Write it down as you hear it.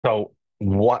So,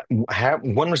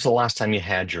 when was the last time you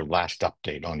had your last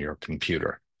update on your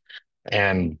computer?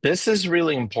 And this is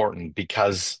really important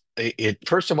because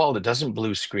first of all, it doesn't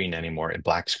blue screen anymore, it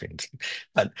black screens.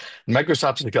 But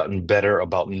Microsoft has gotten better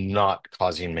about not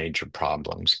causing major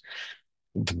problems.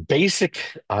 The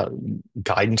basic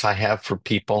guidance I have for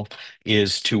people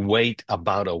is to wait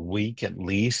about a week at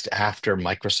least after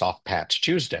Microsoft Patch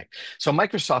Tuesday. So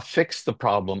Microsoft fixed the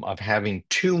problem of having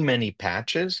too many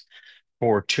patches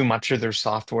for too much of their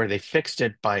software. They fixed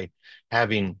it by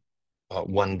having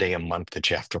one day a month that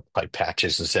you have to apply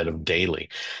patches instead of daily.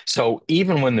 So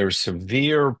even when there's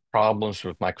severe problems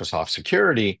with Microsoft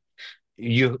security,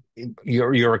 you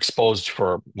you're exposed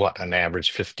for what, an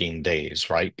average 15 days,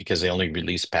 right? Because they only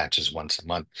release patches once a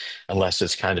month, unless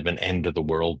it's kind of an end of the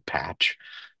world patch.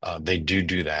 They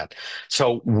do that.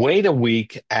 So wait a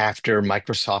week after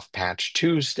Microsoft Patch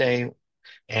Tuesday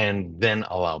and then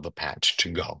allow the patch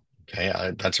to go.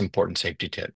 Okay, that's important safety tip.